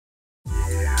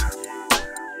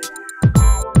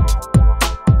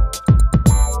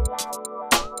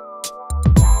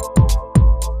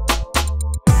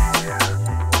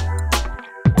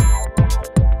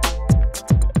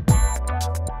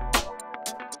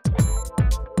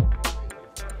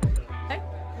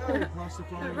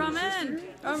Ramen!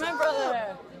 Ramen,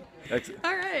 brother!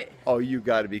 All right. Oh, you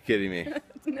got to be kidding me.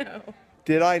 No.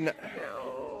 Did I? No.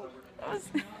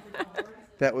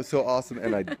 That was so awesome,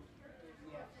 and I...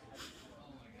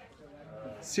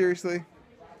 Seriously?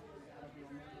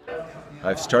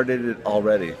 I've started it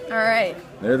already. All right.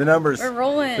 There are the numbers. We're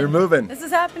rolling. They're moving. This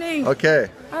is happening. Okay.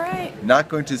 All right. Not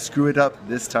going to screw it up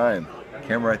this time.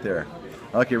 Camera right there.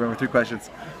 Okay, remember 3 questions.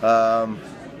 I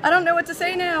don't know what to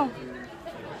say now.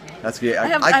 That's okay. I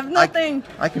have nothing.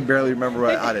 I can barely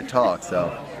remember how to talk,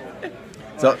 so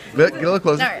get a little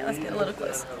closer. All right, let's get a little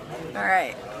closer. All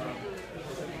right.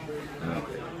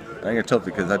 I'm gonna tilt it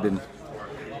because I've been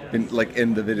like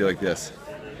in the video like this.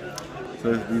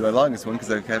 So this will be my longest one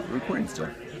because I have recording still.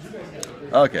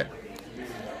 Okay.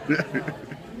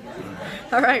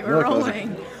 All right, we're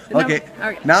rolling. Okay.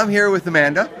 Now I'm here with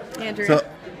Amanda. Andrea. So,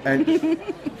 and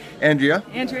Andrea.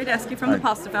 Andrea Desky from the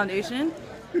Pasta Foundation.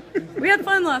 We had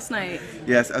fun last night.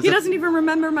 Yes. He doesn't even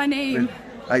remember my name.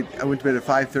 I went to bed at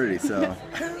 5:30, so.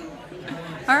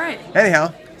 All right.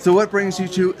 Anyhow, so what brings you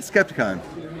to Skepticon?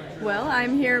 Well,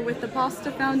 I'm here with the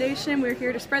Pasta Foundation. We're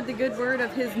here to spread the good word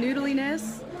of his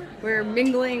noodliness. We're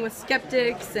mingling with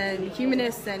skeptics and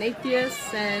humanists and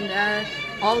atheists and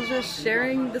all just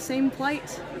sharing the same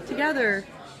plight together.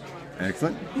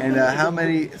 Excellent. And how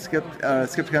many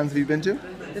Skepticons have you been to?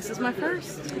 This is my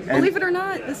first. Believe it or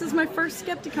not, this is my first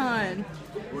Skepticon.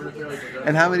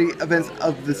 And how many events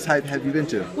of this type have you been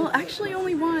to? Well, actually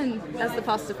only one as the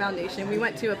Pasta Foundation. We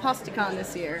went to a PastaCon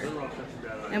this year.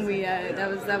 And we that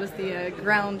was the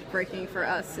groundbreaking for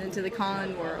us into the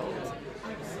con world.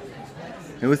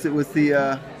 And what's the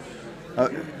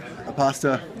a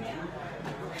pasta?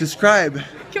 Describe.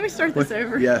 Can we start this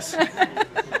over? Yes.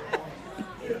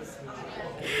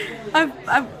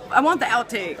 I want the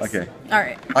outtakes. Okay. All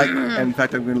right. In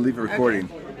fact, I'm going to leave it recording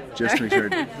just to make sure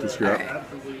to screw up. Right.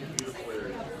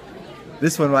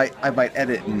 This one I might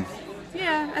edit and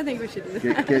yeah, I think we should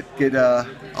do that. Get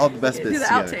all the best bits do the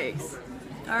together. outtakes.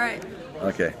 All right.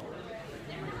 Okay.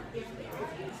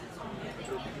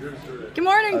 Good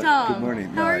morning, Tom. Good morning.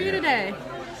 How are you today?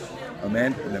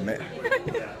 Amanda.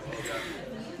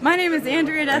 My name is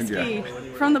Andrea Desky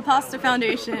from the Pasta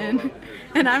Foundation,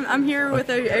 and I'm here with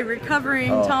a recovering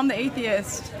Tom the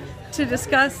Atheist to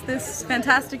discuss this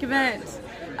fantastic event.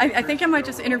 I think I might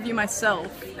just interview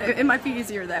myself. It might be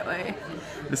easier that way.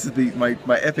 This is my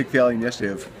epic failing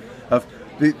yesterday of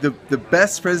the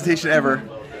best presentation ever,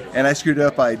 and I screwed it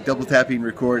up by double tapping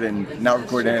record and not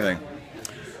record anything.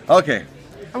 Okay.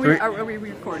 Are we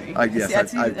recording?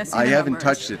 Yes, I haven't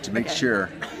touched it to make sure.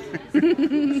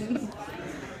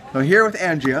 I'm here with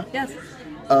Andrea. Yes.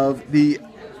 Of the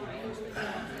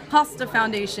Pasta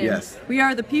Foundation. Yes. We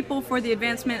are the people for the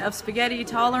advancement of spaghetti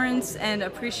tolerance and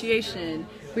appreciation.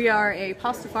 We are a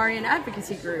Pastafarian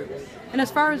advocacy group, and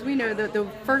as far as we know, the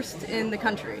first in the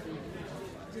country.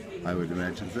 I would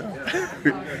imagine so.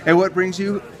 And what brings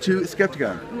you to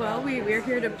Skepticon? Well, we're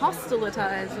here to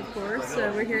proselytize, of course.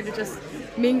 So we're here to just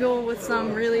mingle with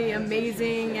some really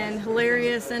amazing and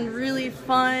hilarious and really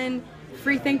fun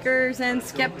free thinkers and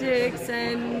skeptics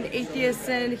and atheists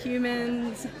and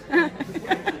humans,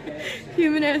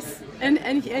 humanists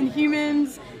and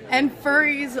humans and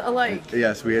furries alike.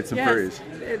 Yes, we had some furries.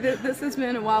 This has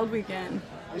been a wild weekend.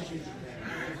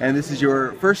 And this is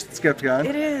your first Skepticon.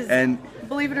 It is. And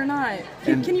believe it or not.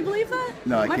 Can you believe that?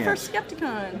 No, I can't. My first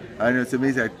Skepticon. I know, it's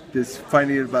amazing. This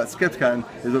finding out about Skepticon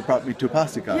is what brought me to a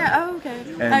PastaCon. Yeah, oh,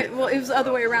 okay. Well, it was the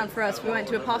other way around for us. We went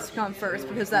to a PastaCon first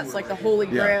because that's like the holy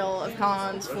grail of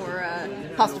cons for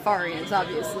Pastafarians,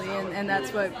 obviously, and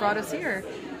that's what brought us here.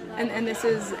 And this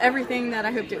is everything that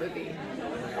I hoped it would be.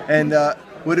 And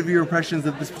what are your impressions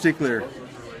of this particular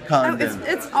con?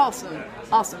 It's awesome.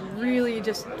 Awesome. Really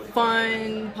just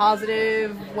fun,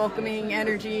 positive, welcoming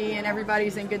energy, and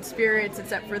everybody's in good spirits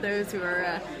except for those who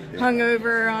are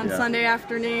hungover on Sunday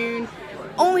afternoon.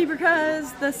 Only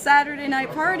because the Saturday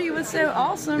night party was so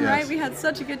awesome, right? We had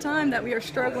such a good time that we are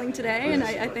struggling today, and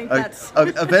I think that's...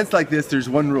 Events like this, there's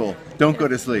one rule. Don't go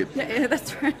to sleep. Yeah,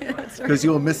 that's right. That's right. Because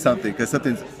you will miss something, because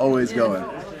something's always going.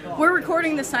 We're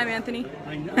recording this time, Anthony.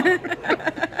 I know.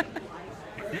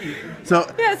 So,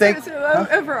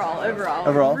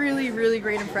 overall, really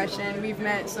great impression. We've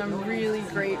met some really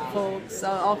great folks,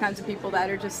 all kinds of people that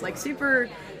are just like super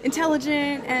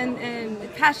intelligent and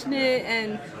passionate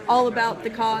and all about the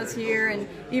cause here. And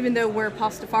even though we're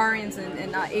Pastafarians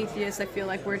and not atheists, I feel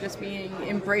like we're just being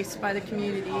embraced by the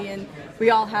community, and we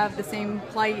all have the same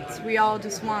plight. We all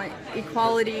just want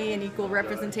equality and equal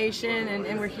representation,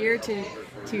 and we're here to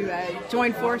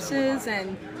join forces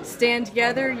and stand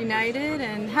together, united,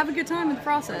 and have a good time in the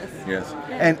process. Yes.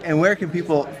 Yeah. And where can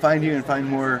people find you and find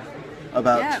more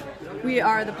about? Yeah. We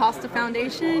are the Pasta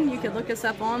Foundation. You can look us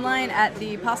up online at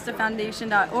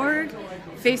thepastafoundation.org,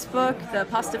 Facebook, the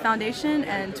Pasta Foundation,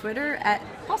 and Twitter at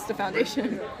Pasta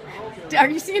Foundation. Are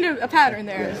you seeing a pattern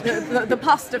there? Yes. The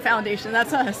Pasta Foundation,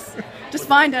 that's us. Just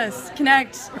find us,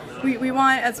 connect. We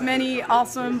want as many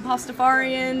awesome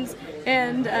Pastafarians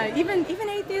and even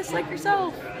atheists like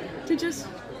yourself to just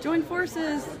join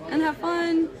forces and have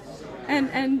fun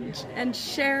and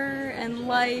share and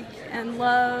like and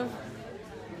love.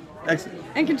 Excellent.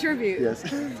 And contribute. Yes.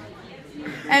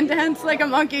 And dance like a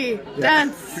monkey. Yeah.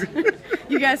 Dance.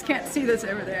 You guys can't see this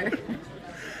over there.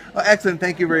 Well, excellent.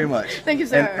 Thank you very much. Thank you,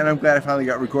 sir. And I'm glad I finally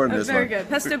got recording this Very one. good.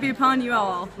 Pesto be upon you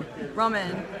all.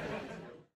 Ramen.